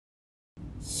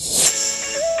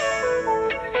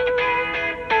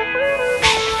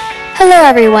Hello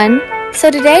everyone!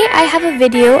 So today I have a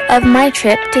video of my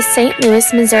trip to St.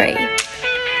 Louis, Missouri.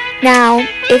 Now,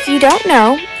 if you don't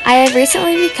know, I have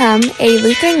recently become a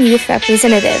Lutheran youth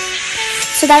representative.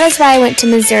 So that is why I went to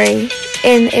Missouri,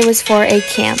 and it was for a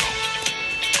camp.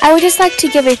 I would just like to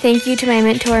give a thank you to my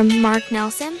mentor, Mark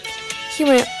Nelson. He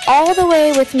went all the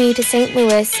way with me to St.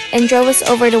 Louis and drove us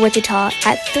over to Wichita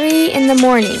at 3 in the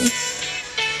morning.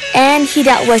 And he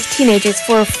dealt with teenagers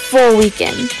for a full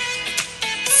weekend.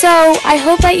 So, I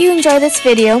hope that you enjoy this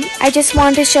video. I just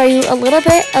wanted to show you a little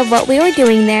bit of what we were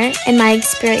doing there and my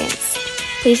experience.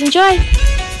 Please enjoy!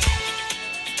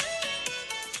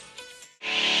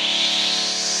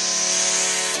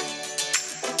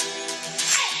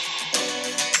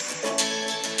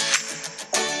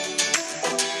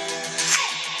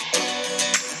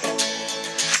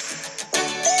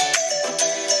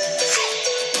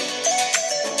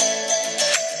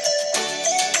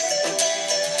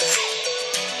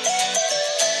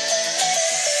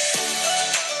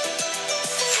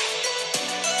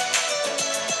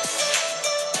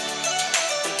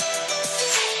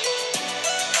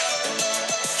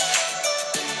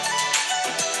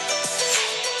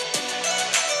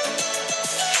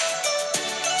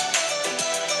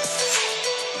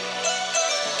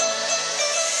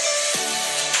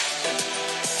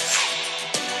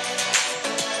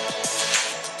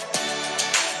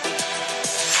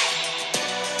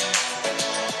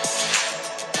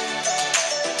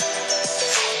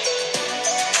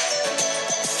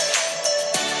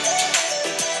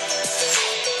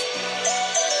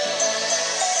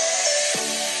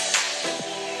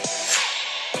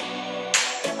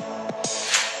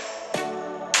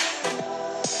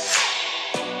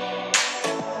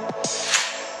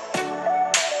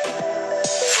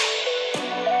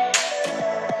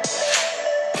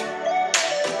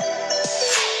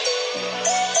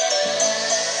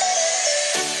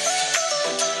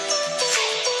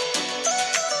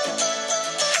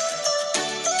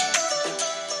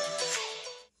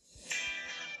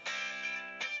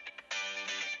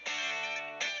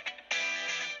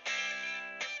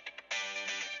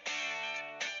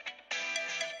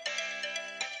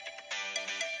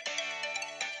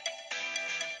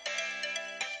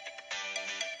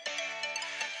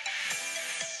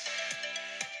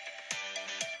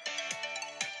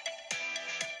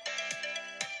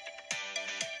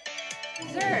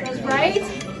 Right?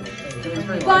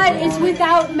 But it's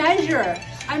without measure.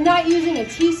 I'm not using a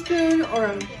teaspoon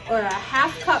or a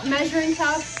half cup measuring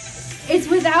cup. It's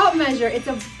without measure. It's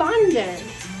abundant.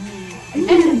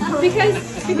 And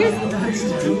because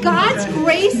God's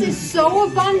grace is so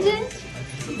abundant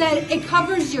that it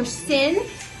covers your sin,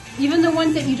 even the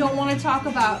ones that you don't want to talk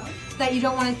about, that you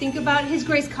don't want to think about. His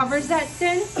grace covers that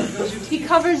sin. He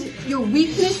covers your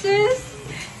weaknesses.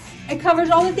 It covers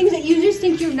all the things that you just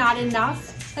think you're not enough.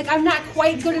 Like, I'm not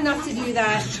quite good enough to do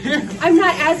that. I'm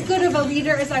not as good of a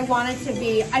leader as I wanted to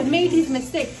be. I've made these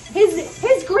mistakes.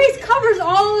 His grace covers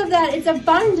all of that. It's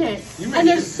abundant. And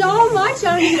there's so much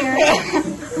on here.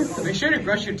 Make sure to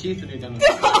brush your teeth when you're done with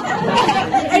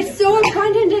It's so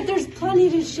abundant that there's plenty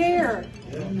to share.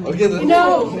 You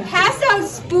know, pass out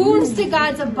spoons to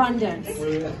God's abundance.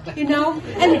 You know,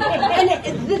 and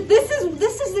this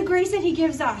is the grace that He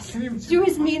gives us through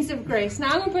His means of grace.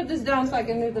 Now I'm gonna put this down so I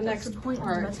can do the next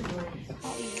part.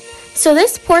 So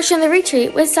this portion of the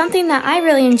retreat was something that I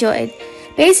really enjoyed.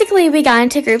 Basically, we got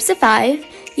into groups of 5.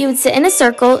 You would sit in a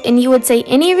circle and you would say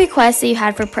any requests that you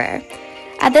had for prayer.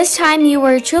 At this time, you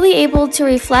were truly able to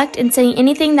reflect and say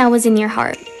anything that was in your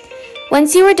heart.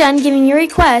 Once you were done giving your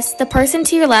request, the person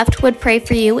to your left would pray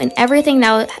for you and everything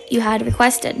that you had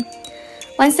requested.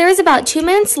 Once there was about 2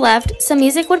 minutes left, some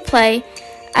music would play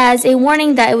as a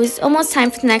warning that it was almost time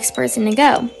for the next person to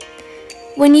go.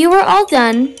 When you were all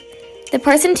done, the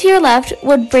person to your left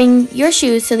would bring your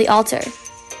shoes to the altar.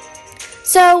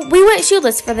 So we went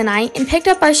shoeless for the night and picked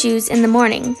up our shoes in the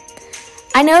morning.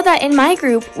 I know that in my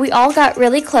group, we all got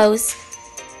really close,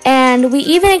 and we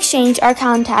even exchanged our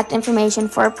contact information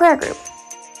for a prayer group.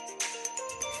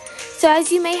 So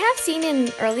as you may have seen in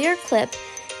an earlier clip,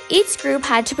 each group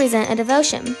had to present a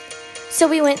devotion. So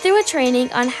we went through a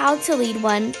training on how to lead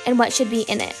one and what should be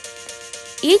in it.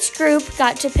 Each group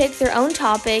got to pick their own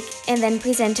topic and then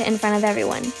present it in front of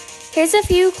everyone. Here's a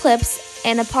few clips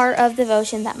and a part of the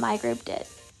devotion that my group did.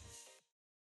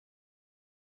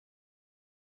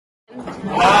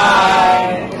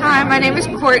 Hi, my name is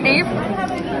Courtney.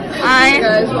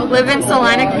 I live in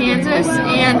Salina, Kansas,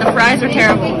 and the fries are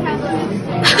terrible.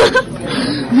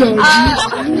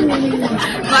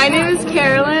 My name is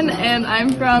Carolyn, and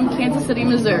I'm from Kansas City,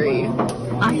 Missouri.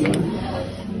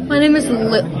 My name is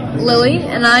Lily,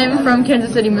 and I'm from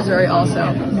Kansas City, Missouri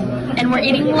also. And we're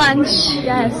eating lunch.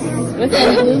 Yes, with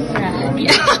a Lutheran.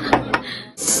 Yeah.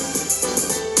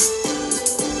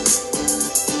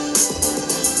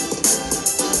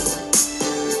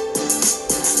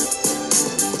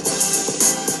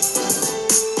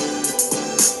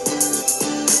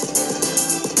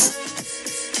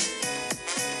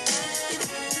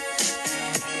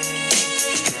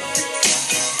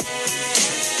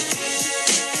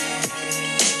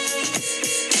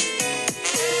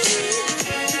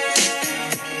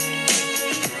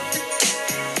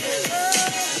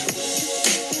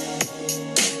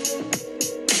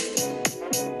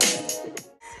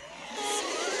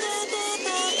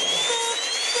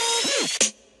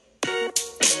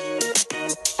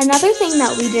 Another thing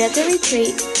that we did at the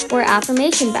retreat were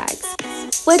affirmation bags,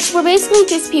 which were basically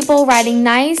just people writing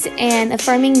nice and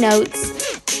affirming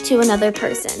notes to another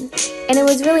person. And it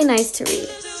was really nice to read.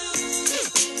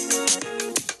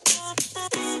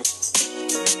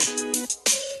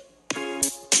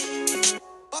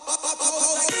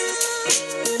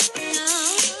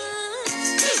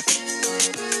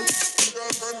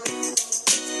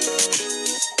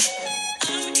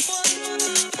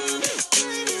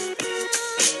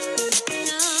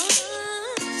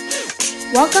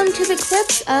 Welcome to the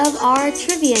clips of our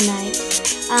trivia night.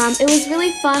 It was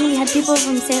really fun. We had people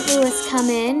from St. Louis come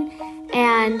in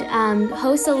and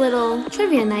host a little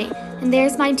trivia night. And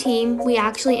there's my team. We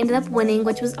actually ended up winning,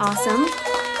 which was awesome.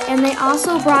 And they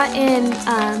also brought in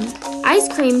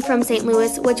ice cream from St.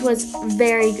 Louis, which was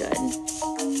very good.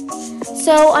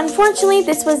 So unfortunately,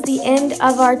 this was the end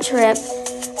of our trip,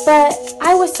 but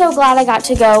I was so glad I got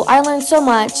to go. I learned so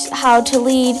much how to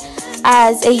lead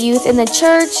as a youth in the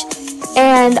church,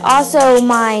 and also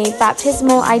my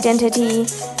baptismal identity,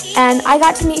 and I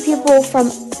got to meet people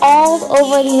from all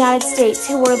over the United States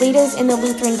who were leaders in the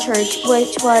Lutheran Church,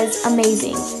 which was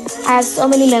amazing. I have so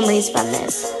many memories from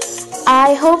this.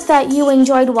 I hope that you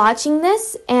enjoyed watching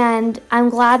this, and I'm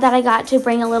glad that I got to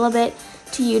bring a little bit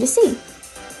to you to see.